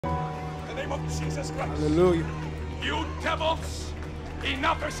name of Jesus Christ. Hallelujah. You devils,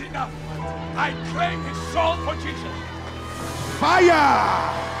 enough is enough. I claim his soul for Jesus.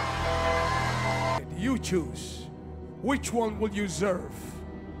 Fire! You choose. Which one will you serve?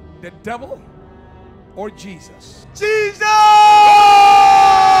 The devil or Jesus? Jesus!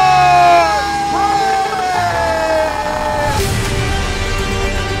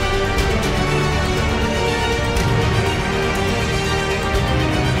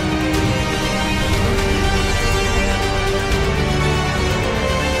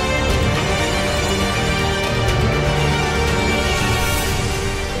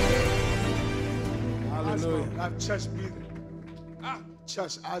 I have chest breathing.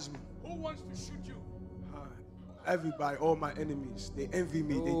 Chest asthma. Who wants to shoot you? Everybody, all my enemies, they envy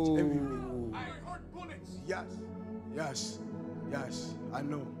me. They envy me. I heard bullets. Yes, yes, yes. I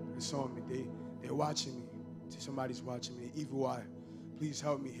know. They saw me. They're watching me. Somebody's watching me. Evil eye. Please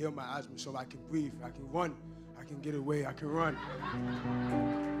help me heal my asthma so I can breathe. I can run. I can get away. I can run.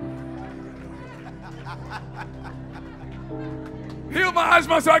 Heal my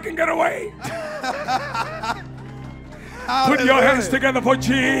asthma so I can get away. Put your hands together for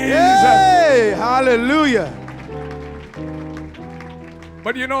Jesus. Hey, hallelujah.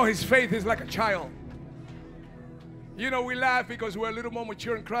 But you know, his faith is like a child. You know, we laugh because we're a little more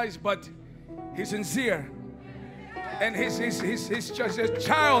mature in Christ, but he's sincere. And he's just a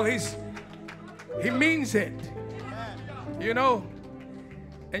child. He means it. You know?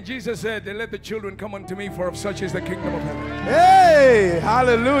 And Jesus said, let the children come unto me, for of such is the kingdom of heaven. Hey,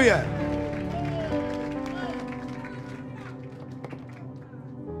 hallelujah.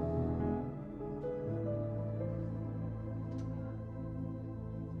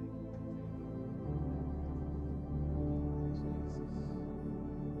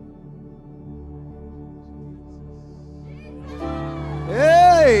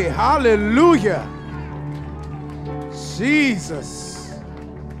 Hey, hallelujah. Jesus.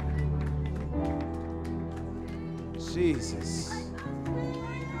 Jesus.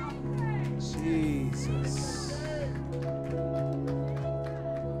 Jesus.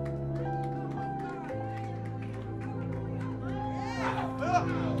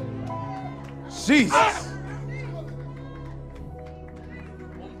 Jesus.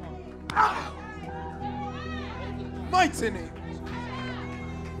 Mighty name.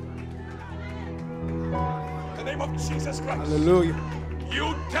 In the name of Jesus Christ. Hallelujah.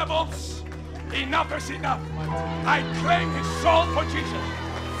 You devils, enough is enough. I claim his soul for Jesus.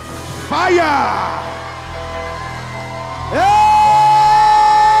 Fire! Hey!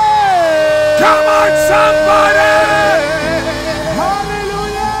 Come on, somebody!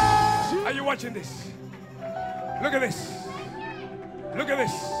 Hallelujah! Are you watching this? Look at this. Look at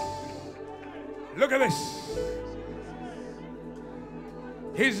this. Look at this.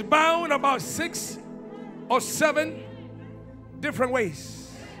 He's bound about 6 or 7 different ways.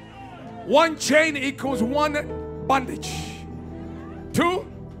 One chain equals one bondage. 2,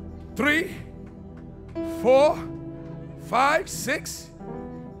 3, 4, 5, 6,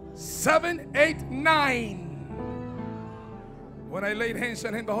 7, 8, 9. When I laid hands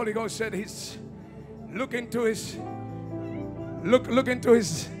on him, the Holy Ghost said, he's look into his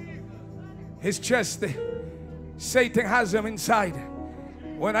his chest. Satan has him inside.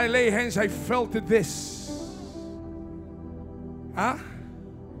 When I lay hands, I felt this. Huh?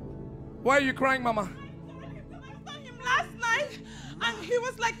 Why are you crying, Mama? I saw him last night, and he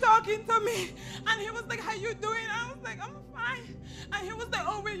was like talking to me, and he was like, "How you doing?" And I was like, "I'm fine." And he was like,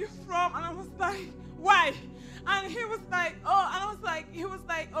 "Oh, where you from?" And I was like, "Why?" And he was like, "Oh," and I was like, he was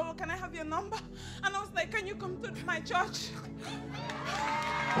like, "Oh, can I have your number?" And I was like, "Can you come to my church?"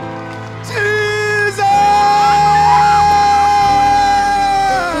 Jesus!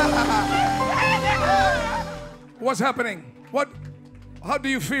 What's happening? What? How do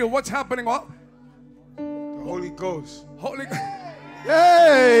you feel? What's happening? What? The Holy Ghost. Holy.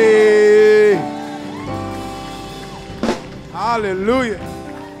 Hey! Hallelujah.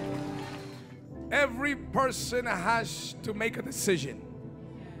 Every person has to make a decision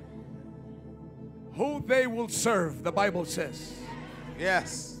who they will serve, the Bible says.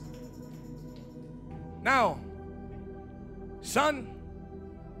 Yes. Now, son,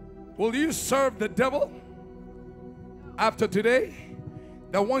 will you serve the devil after today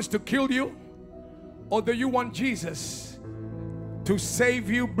that wants to kill you? Or do you want Jesus to save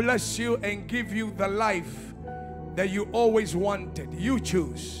you, bless you, and give you the life that you always wanted? You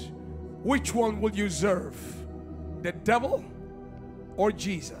choose. Which one will you serve? The devil or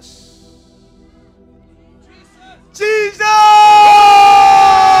Jesus? Jesus!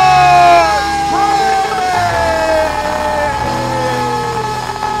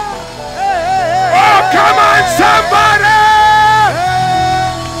 Hey!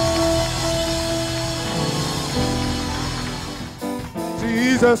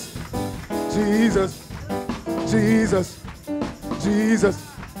 Jesus,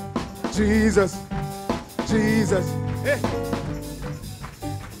 Jesus, Jesus. Hey.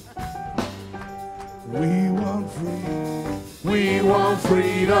 We want freedom. We want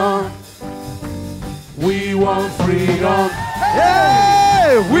freedom. We want freedom.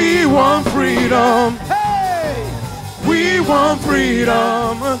 Hey, we want freedom. Hey, we want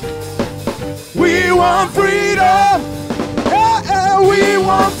freedom. We want freedom. Hey, hey, we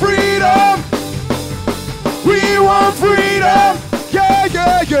want freedom. We want freedom. Yeah,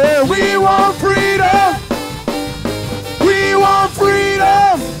 yeah, yeah. We want freedom. We want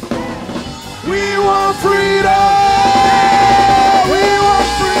freedom. We want freedom.